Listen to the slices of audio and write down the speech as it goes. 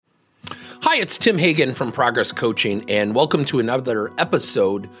Hi, it's Tim Hagen from Progress Coaching, and welcome to another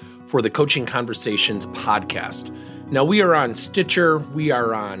episode for the Coaching Conversations podcast. Now, we are on Stitcher, we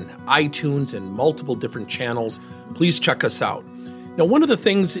are on iTunes, and multiple different channels. Please check us out. Now, one of the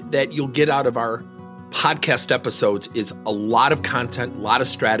things that you'll get out of our podcast episodes is a lot of content, a lot of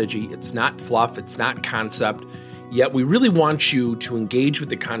strategy. It's not fluff, it's not concept, yet we really want you to engage with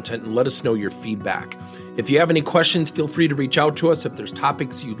the content and let us know your feedback. If you have any questions, feel free to reach out to us. If there's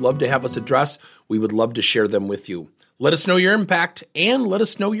topics you'd love to have us address, we would love to share them with you. Let us know your impact and let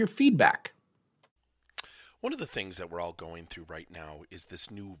us know your feedback. One of the things that we're all going through right now is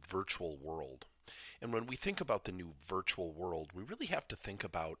this new virtual world. And when we think about the new virtual world, we really have to think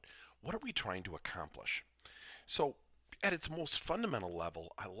about what are we trying to accomplish? So at its most fundamental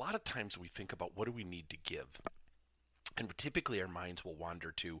level, a lot of times we think about what do we need to give? And typically our minds will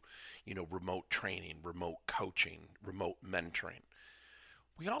wander to, remote training, remote coaching, remote mentoring.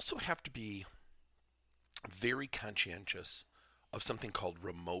 We also have to be very conscientious of something called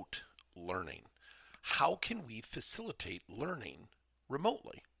remote learning. How can we facilitate learning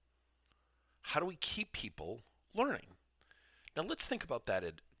remotely? How do we keep people learning? Now let's think about that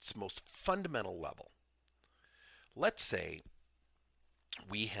at its most fundamental level. Let's say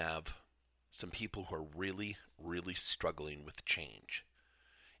we have some people who are really struggling with change.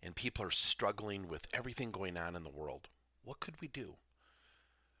 And people are struggling with everything going on in the world. What could we do?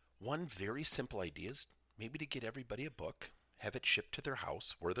 One very simple idea is maybe to get everybody a book, have it shipped to their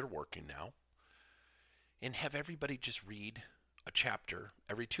house where they're working now, and have everybody just read a chapter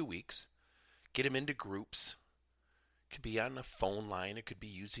every 2 weeks, get them into groups. It could be on a phone line, it could be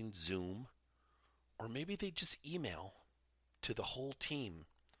using Zoom, or maybe they just email to the whole team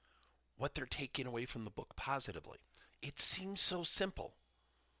what they're taking away from the book positively. It seems so simple.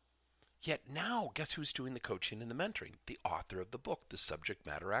 Yet now, guess who's doing the coaching and the mentoring? The author of the book, the subject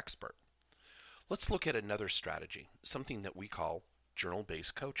matter expert. Let's look at another strategy, something that we call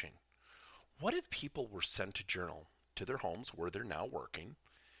journal-based coaching. What if people were sent to journal to their homes where they're now working,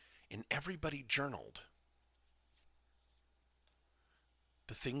 and everybody journaled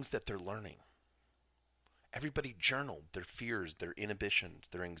the things that they're learning? Everybody journaled their fears, their inhibitions,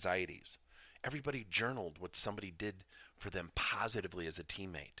 their anxieties. Everybody journaled what somebody did for them positively as a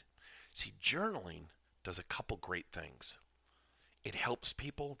teammate. See, journaling does a couple great things. It helps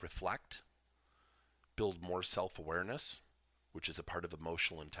people reflect, build more self-awareness, which is a part of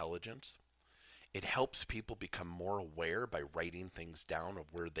emotional intelligence. It helps people become more aware by writing things down of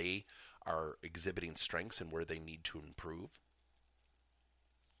where they are exhibiting strengths and where they need to improve.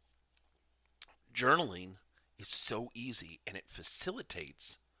 Journaling is so easy, and it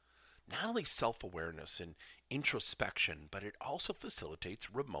facilitates not only self-awareness and introspection, but it also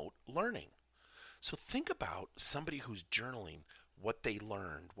facilitates remote learning. So think about somebody who's journaling what they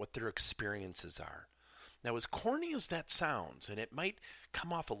learned, what their experiences are. Now, as corny as that sounds, and it might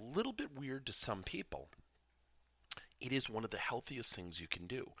come off a little bit weird to some people, it is one of the healthiest things you can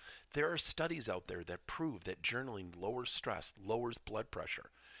do. There are studies out there that prove that journaling lowers stress, lowers blood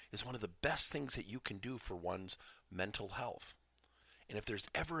pressure, is one of the best things that you can do for one's mental health. And if there's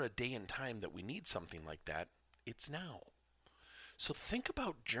ever a day and time that we need something like that, it's now. So think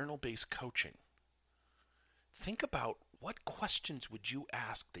about journal-based coaching. Think about what questions would you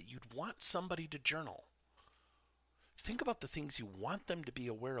ask that you'd want somebody to journal. Think about the things you want them to be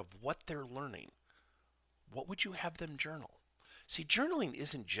aware of, what they're learning. What would you have them journal? See, journaling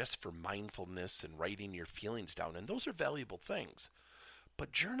isn't just for mindfulness and writing your feelings down, and those are valuable things.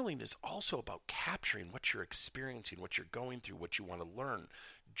 But journaling is also about capturing what you're experiencing, what you're going through, what you want to learn.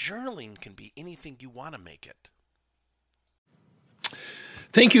 Journaling can be anything you want to make it.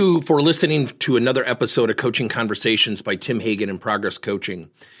 Thank you for listening to another episode of Coaching Conversations by Tim Hagen and Progress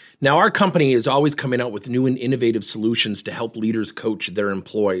Coaching. Now, our company is always coming out with new and innovative solutions to help leaders coach their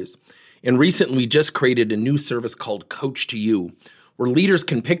employees. And recently, we just created a new service called Coach to You, where leaders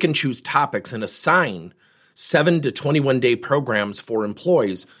can pick and choose topics and assign 7 to 21 day programs for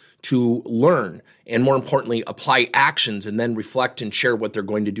employees to learn and, more importantly, apply actions and then reflect and share what they're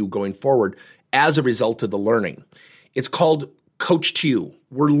going to do going forward as a result of the learning. It's called Coach to You.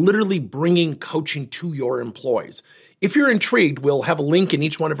 We're literally bringing coaching to your employees. If you're intrigued, we'll have a link in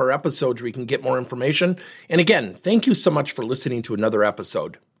each one of our episodes where you can get more information. And again, thank you so much for listening to another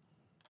episode.